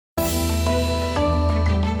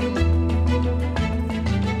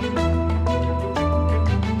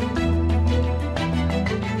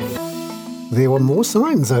There were more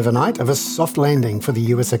signs overnight of a soft landing for the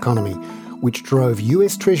US economy, which drove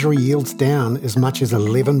US Treasury yields down as much as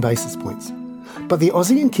 11 basis points. But the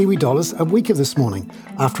Aussie and Kiwi dollars are weaker this morning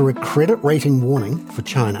after a credit rating warning for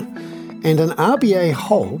China and an RBA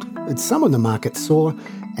hold that some in the market saw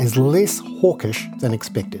as less hawkish than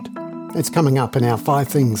expected. It's coming up in our 5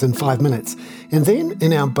 Things in 5 minutes. And then,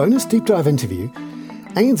 in our bonus deep dive interview,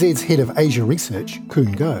 ANZ's head of Asia Research,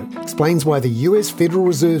 Koon Go, explains why the US Federal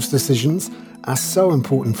Reserve's decisions are so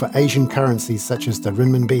important for Asian currencies such as the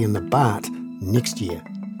renminbi and the baht next year.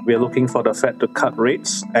 We are looking for the Fed to cut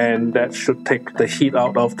rates, and that should take the heat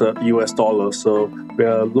out of the US dollar. So we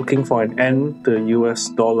are looking for an end to US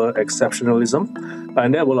dollar exceptionalism,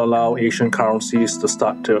 and that will allow Asian currencies to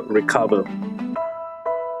start to recover.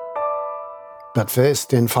 But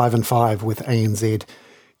first, in 5 and 5 with ANZ,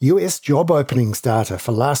 US job openings data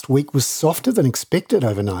for last week was softer than expected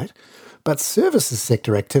overnight, but services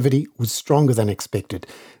sector activity was stronger than expected.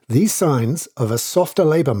 These signs of a softer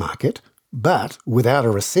labour market, but without a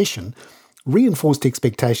recession, reinforced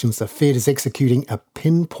expectations the Fed is executing a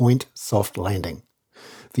pinpoint soft landing.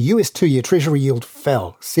 The US 2-year Treasury yield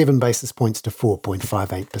fell 7 basis points to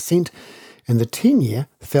 4.58%, and the 10-year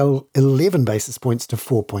fell 11 basis points to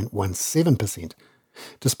 4.17%.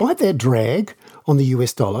 Despite that drag on the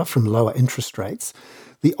US dollar from lower interest rates,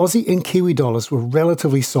 the Aussie and Kiwi dollars were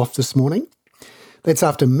relatively soft this morning. That's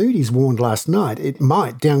after Moody's warned last night it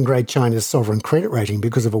might downgrade China's sovereign credit rating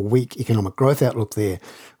because of a weak economic growth outlook there,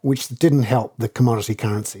 which didn't help the commodity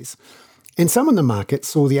currencies. And some in the market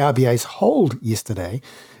saw the RBA's hold yesterday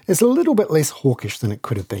as a little bit less hawkish than it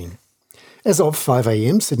could have been. As of 5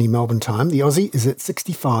 a.m. Sydney-Melbourne time, the Aussie is at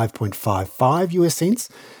 65.55 US cents.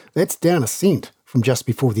 That's down a cent from just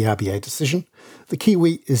before the RBA decision. The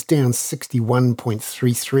Kiwi is down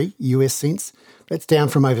 61.33 US cents. That's down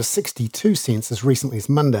from over 62 cents as recently as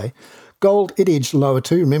Monday. Gold, it edged lower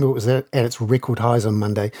too. Remember, it was at its record highs on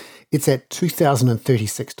Monday. It's at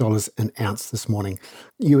 $2,036 an ounce this morning.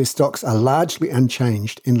 US stocks are largely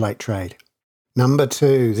unchanged in late trade. Number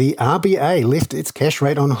 2, the RBA left its cash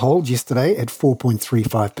rate on hold yesterday at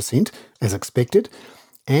 4.35%, as expected,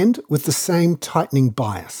 and with the same tightening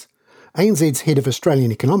bias. ANZ's head of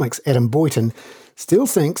Australian economics, Adam Boyton, still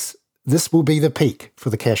thinks this will be the peak for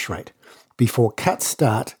the cash rate before cuts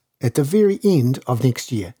start at the very end of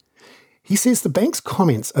next year. He says the bank's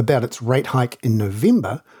comments about its rate hike in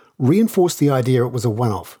November reinforced the idea it was a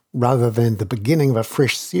one-off rather than the beginning of a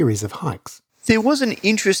fresh series of hikes. There was an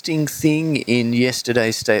interesting thing in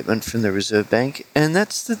yesterday's statement from the Reserve Bank, and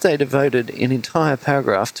that's that they devoted an entire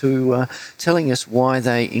paragraph to telling us why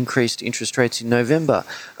they increased interest rates in November.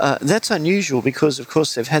 That's unusual because, of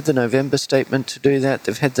course, they've had the November statement to do that.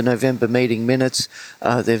 They've had the November meeting minutes.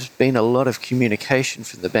 There's been a lot of communication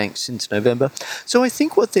from the bank since November. So I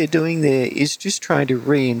think what they're doing there is just trying to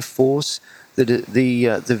reinforce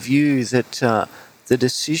the view that the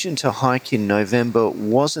decision to hike in November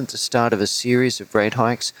wasn't the start of a series of rate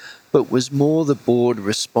hikes, but was more the board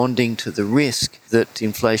responding to the risk that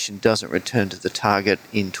inflation doesn't return to the target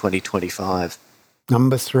in 2025.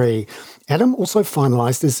 Number 3, Adam also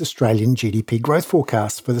finalised his Australian GDP growth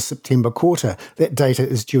forecast for the September quarter. That data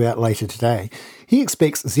is due out later today. He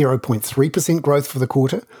expects 0.3% growth for the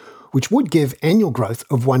quarter, which would give annual growth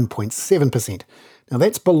of 1.7%. Now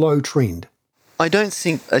that's below trend. I don't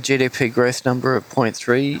think a GDP growth number of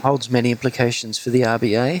 0.3 holds many implications for the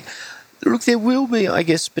RBA. Look, there will be, I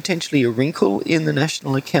guess, potentially a wrinkle in the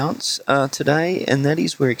national accounts today, and that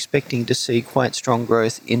is we're expecting to see quite strong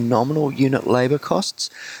growth in nominal unit labour costs.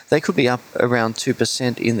 They could be up around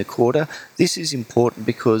 2% in the quarter. This is important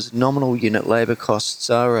because nominal unit labour costs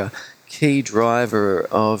are a key driver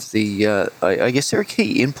of I guess they're a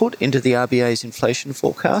key input into the RBA's inflation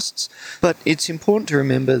forecasts. But it's important to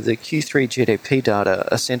remember the Q3 GDP data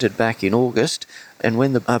are centred back in August, and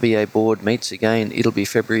when the RBA board meets again, it'll be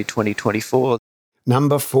February 2024.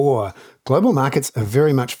 Number 4, global markets are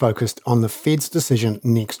very much focused on the Fed's decision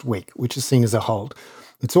next week, which is seen as a hold.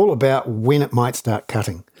 It's all about when it might start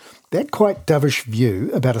cutting. That quite dovish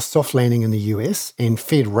view about a soft landing in the US and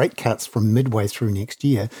Fed rate cuts from midway through next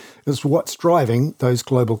year is what's driving those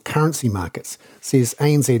global currency markets, says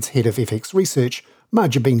ANZ's head of FX research,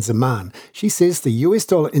 Marjabeen Zaman. She says the US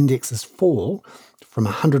dollar index's fall from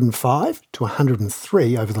 105 to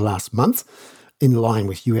 103 over the last month, in line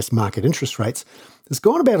with US market interest rates, has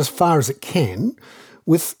gone about as far as it can,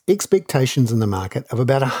 with expectations in the market of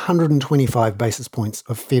about 125 basis points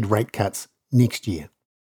of Fed rate cuts next year.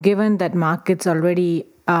 Given that markets already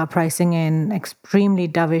are pricing in extremely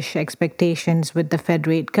dovish expectations with the Fed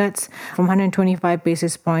rate cuts from 125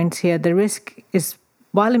 basis points here, the risk is,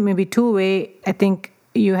 while it may be two-way, I think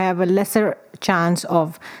you have a lesser chance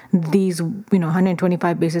of these,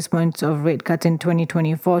 125 basis points of rate cuts in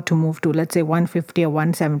 2024 to move to, let's say, 150 or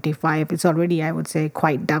 175. It's already, I would say,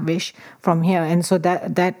 quite dovish from here. And so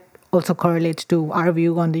that also correlates to our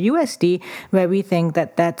view on the USD, where we think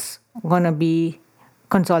that that's going to be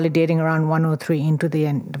consolidating around 103 into the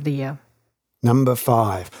end of the year. Number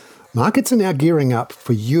 5. Markets are now gearing up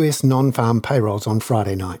for US non-farm payrolls on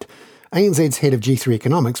Friday night. ANZ's head of G3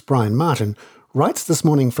 Economics, Brian Martin, writes this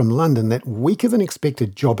morning from London that weaker than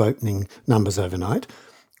expected job opening numbers overnight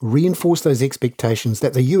reinforce those expectations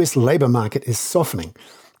that the US labour market is softening,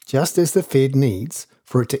 just as the Fed needs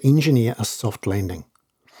for it to engineer a soft landing.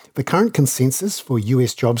 The current consensus for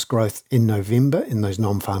US jobs growth in November in those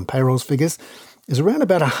non-farm payrolls figures is around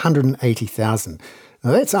about 180,000.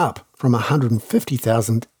 Now that's up from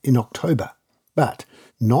 150,000 in October, but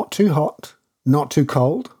not too hot, not too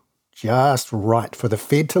cold, just right for the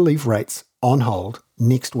Fed to leave rates on hold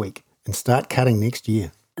next week and start cutting next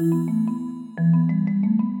year.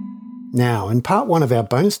 Now, in part 1 of our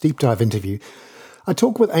bonus deep dive interview, I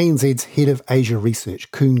talk with ANZ's head of Asia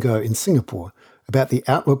research, Koon Goh in Singapore, about the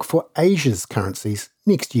outlook for Asia's currencies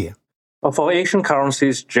next year. Well, for Asian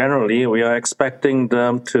currencies generally, we are expecting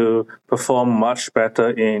them to perform much better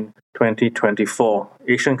in 2024.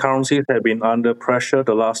 Asian currencies have been under pressure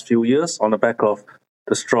the last few years on the back of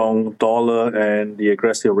the strong dollar and the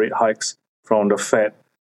aggressive rate hikes from the Fed.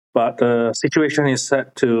 But the situation is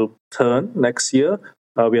set to turn next year.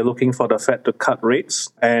 We are looking for the Fed to cut rates,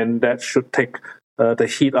 and that should take the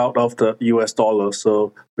heat out of the US dollar.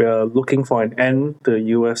 So we are looking for an end to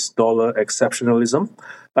US dollar exceptionalism,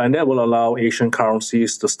 and that will allow Asian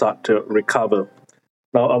currencies to start to recover.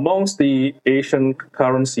 Now, amongst the Asian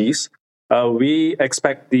currencies, we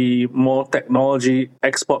expect the more technology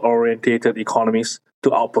export-orientated economies to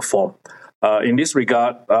outperform. In this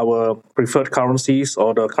regard, our preferred currencies,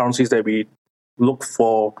 or the currencies that we look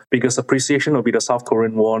for biggest appreciation, will be the South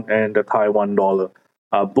Korean won and the Taiwan dollar.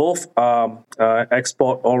 Both are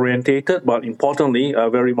export-orientated, but importantly,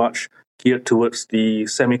 very much geared towards the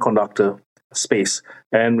semiconductor space.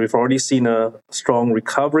 And we've already seen a strong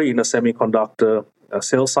recovery in the semiconductor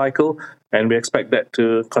sales cycle, and we expect that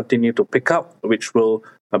to continue to pick up, which will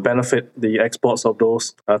benefit the exports of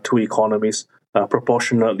those two economies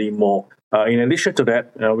proportionately more. In addition to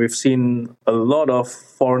that, we've seen a lot of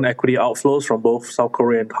foreign equity outflows from both South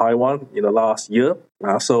Korea and Taiwan in the last year.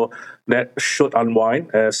 So that should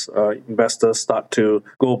unwind as investors start to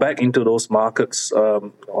go back into those markets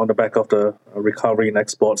on the back of the recovery in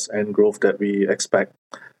exports and growth that we expect.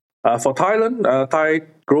 For Thailand, Thai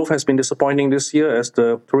growth has been disappointing this year as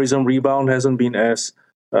the tourism rebound hasn't been as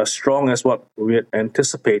strong as what we had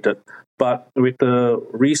anticipated. But with the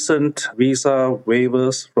recent visa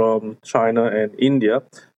waivers from China and India,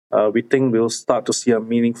 we think we'll start to see a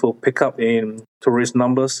meaningful pickup in tourist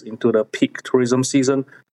numbers into the peak tourism season,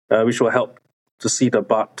 which will help to see the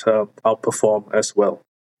baht outperform as well.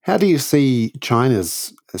 How do you see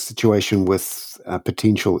China's situation with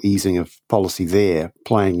potential easing of policy there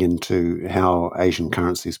playing into how Asian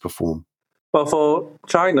currencies perform? Well, for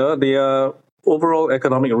China, the overall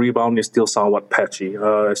economic rebound is still somewhat patchy.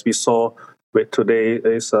 As we saw with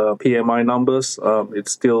today's PMI numbers,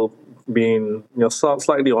 it's still been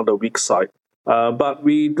slightly on the weak side. But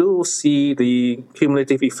we do see the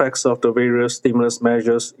cumulative effects of the various stimulus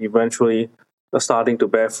measures eventually starting to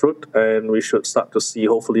bear fruit, and we should start to see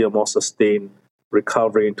hopefully a more sustained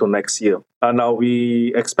recovery into next year. And now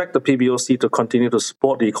we expect the PBOC to continue to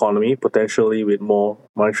support the economy, potentially with more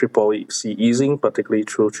monetary policy easing, particularly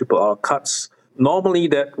through RRR cuts. Normally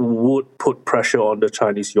that would put pressure on the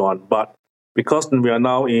Chinese yuan, but because we are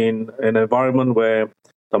now in an environment where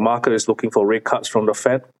the market is looking for rate cuts from the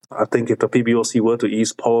Fed, I think if the PBOC were to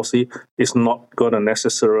ease policy, it's not going to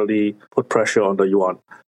necessarily put pressure on the yuan.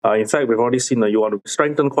 In fact, we've already seen the yuan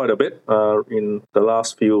strengthen quite a bit in the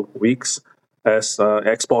last few weeks as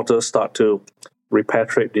exporters start to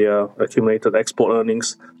repatriate their accumulated export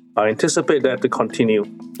earnings. I anticipate that to continue.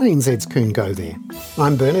 ANZ's Koon Goh there.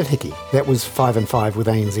 I'm Bernard Hickey. That was 5 and 5 with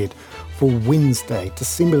ANZ for Wednesday,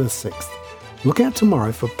 December the 6th. Look out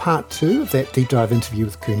tomorrow for part 2 of that deep dive interview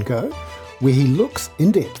with Koon Goh, where he looks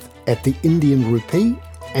in depth at the Indian rupee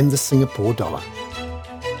and the Singapore dollar.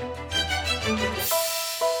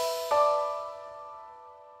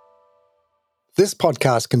 This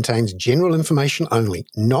podcast contains general information only,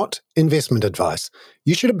 not investment advice.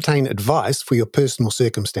 You should obtain advice for your personal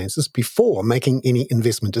circumstances before making any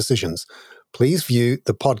investment decisions. Please view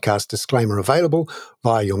the podcast disclaimer available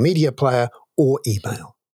via your media player or email.